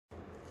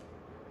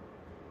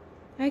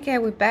Okay,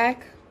 we're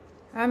back.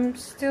 I'm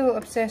still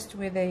obsessed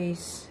with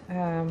these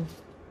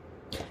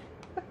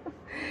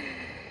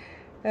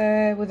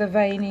with a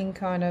veining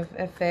kind of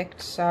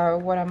effect. So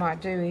what I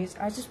might do is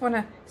I just want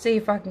to see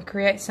if I can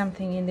create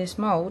something in this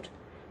mold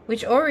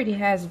which already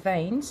has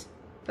veins,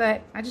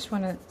 but I just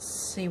want to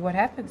see what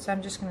happens. So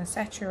I'm just going to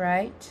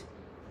saturate.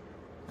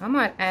 I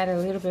might add a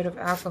little bit of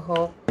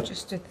alcohol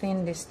just to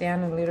thin this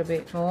down a little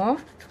bit more.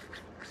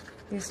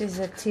 This is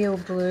a teal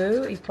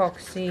blue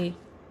epoxy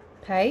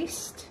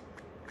paste,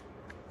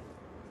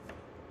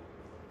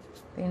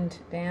 thinned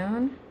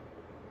down.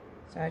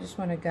 So I just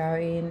want to go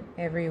in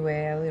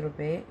everywhere a little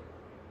bit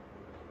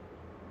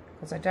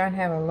because I don't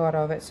have a lot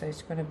of it, so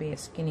it's going to be a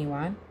skinny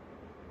one.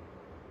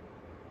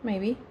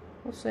 Maybe,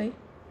 we'll see.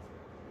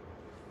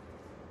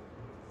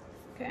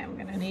 Okay, I'm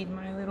going to need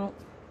my little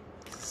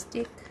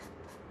stick.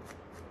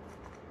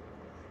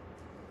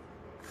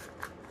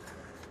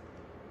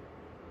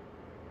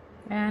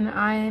 And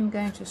I am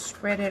going to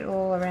spread it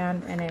all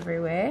around and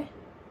everywhere.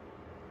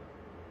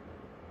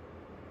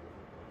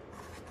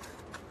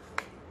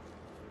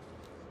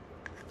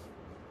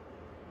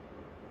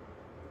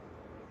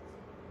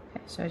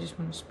 Okay, so I just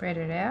want to spread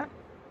it out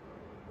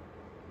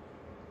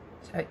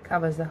so it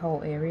covers the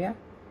whole area.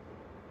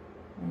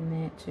 And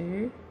there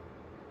too.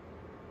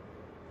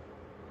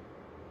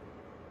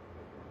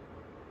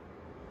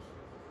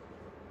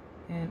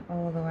 And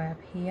all the way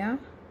up here.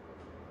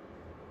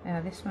 Now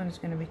this one is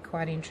going to be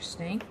quite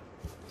interesting.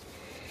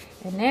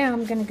 And now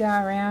I'm going to go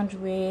around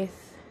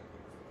with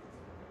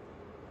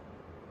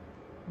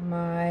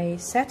my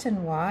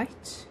satin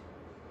white.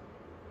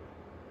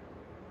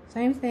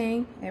 Same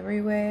thing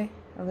everywhere,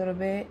 a little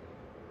bit.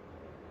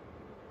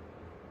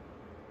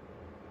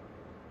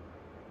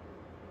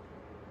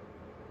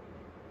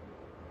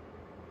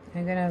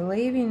 I'm going to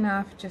leave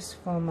enough just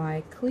for my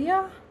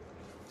clear,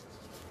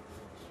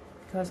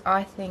 because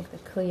I think the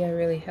clear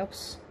really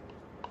helps.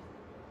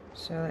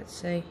 So let's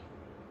see.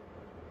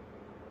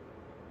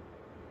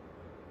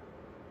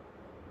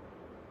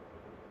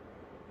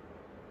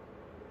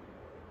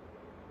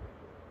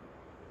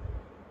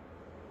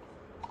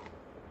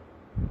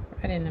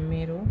 Right in the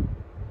middle.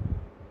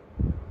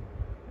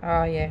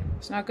 Oh yeah,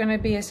 it's not going to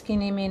be a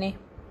skinny mini.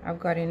 I've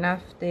got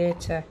enough there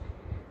to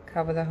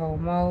cover the whole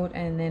mold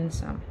and then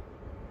some.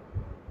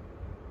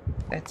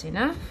 That's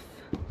enough.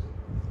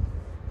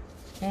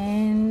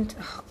 And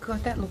oh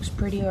god, that looks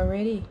pretty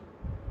already.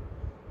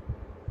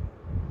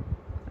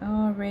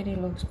 Already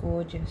looks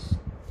gorgeous.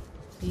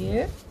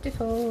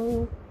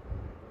 Beautiful.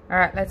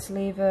 Alright, let's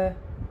leave her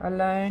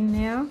alone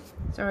now.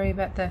 Sorry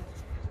about the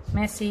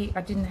messy.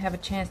 I didn't have a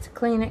chance to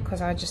clean it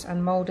because I just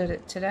unmolded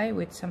it today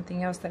with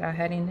something else that I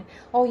had in there.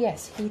 Oh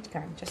yes, heat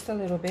gun, just a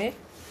little bit.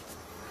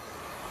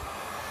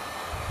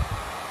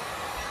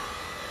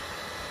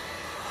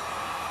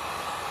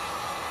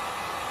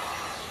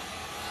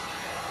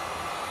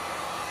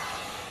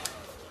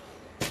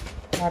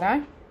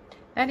 Righto.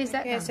 That is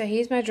that. Okay, so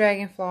here's my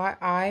dragonfly.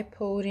 I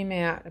pulled him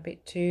out a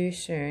bit too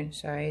soon,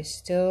 so he's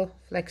still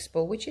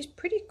flexible, which is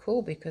pretty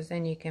cool because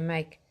then you can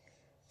make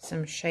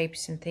some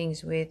shapes and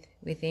things with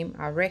him.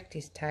 I wrecked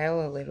his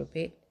tail a little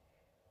bit.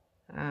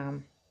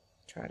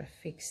 Try to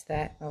fix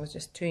that. I was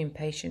just too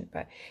impatient,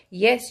 but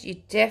yes,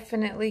 you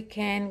definitely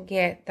can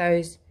get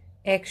those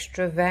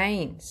extra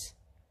veins.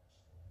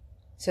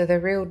 So the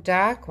real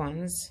dark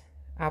ones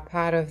are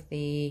part of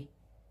the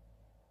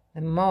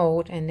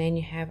mold, and then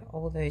you have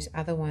all those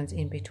other ones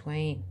in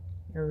between.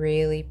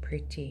 Really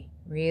pretty,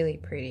 really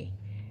pretty.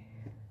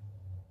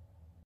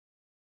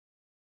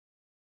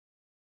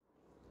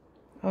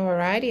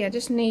 Alrighty, I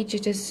just need you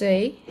to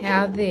see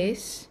how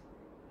this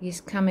is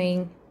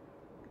coming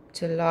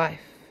to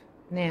life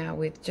now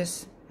with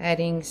just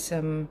adding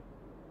some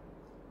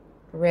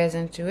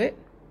resin to it.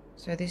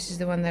 So this is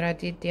the one that I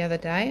did the other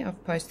day.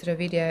 I've posted a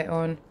video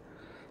on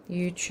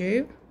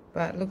YouTube,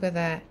 but look at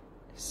that.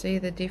 See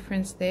the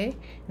difference there?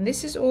 And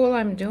this is all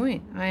I'm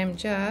doing. I am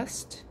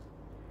just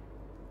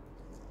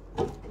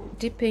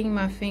dipping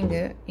my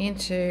finger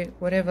into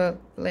whatever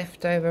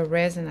leftover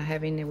resin I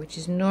have in there, which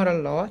is not a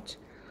lot,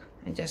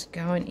 and just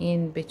going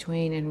in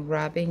between and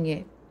rubbing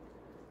it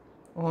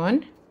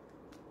on.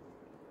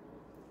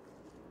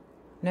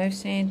 No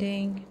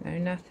sanding, no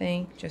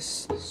nothing,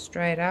 just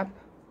straight up.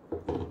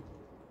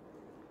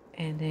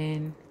 And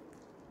then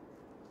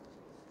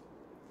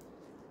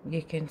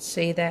you can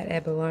see that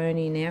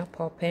abalone now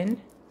pop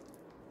in.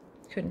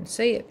 Couldn't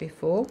see it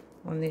before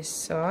on this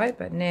side,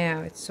 but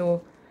now it's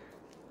all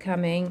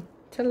coming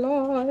to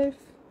life,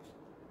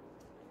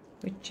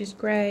 which is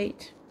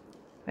great.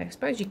 I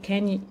suppose you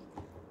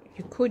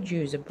could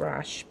use a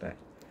brush, but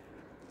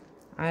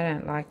I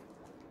don't like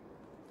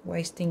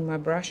wasting my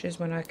brushes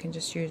when I can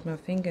just use my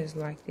fingers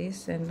like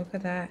this. And look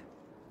at that.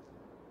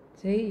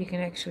 See, you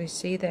can actually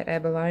see that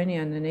abalone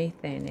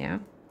underneath there now.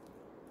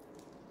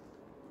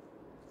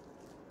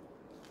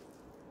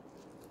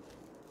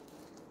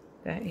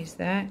 That is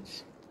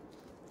that.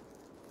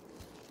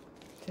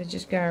 So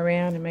just go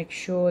around and make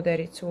sure that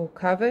it's all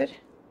covered.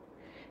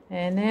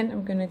 And then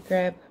I'm going to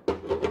grab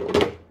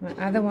my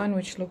other one,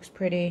 which looks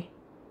pretty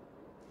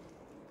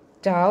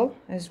dull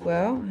as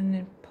well, and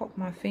then pop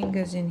my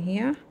fingers in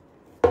here.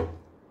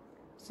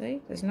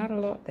 See, there's not a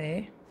lot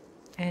there,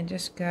 and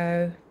just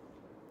go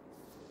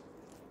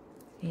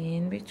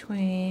in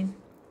between.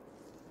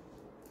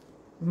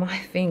 My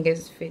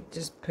fingers fit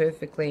just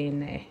perfectly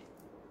in there.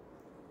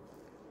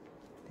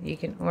 You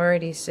can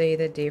already see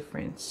the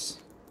difference.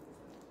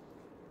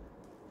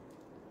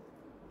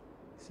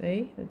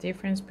 See the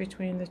difference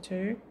between the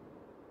two?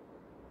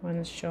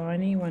 One's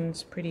shiny,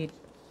 one's pretty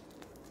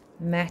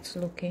matte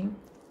looking.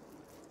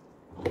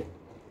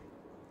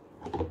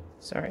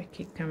 Sorry, I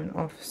keep coming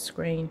off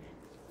screen.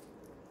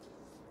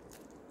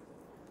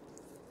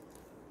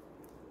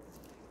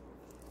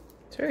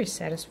 It's very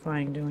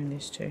satisfying doing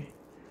this too.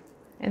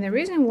 And the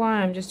reason why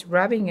I'm just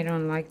rubbing it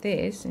on like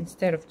this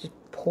instead of just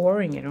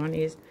pouring it on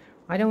is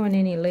I don't want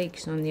any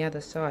leaks on the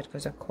other side,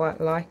 because I quite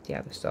like the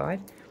other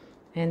side,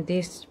 and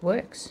this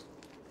works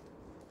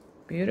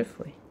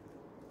beautifully.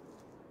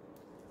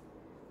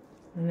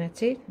 And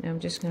that's it. Now I'm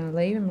just going to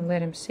leave them and let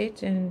them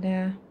sit, and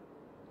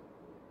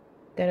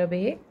that'll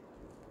be it.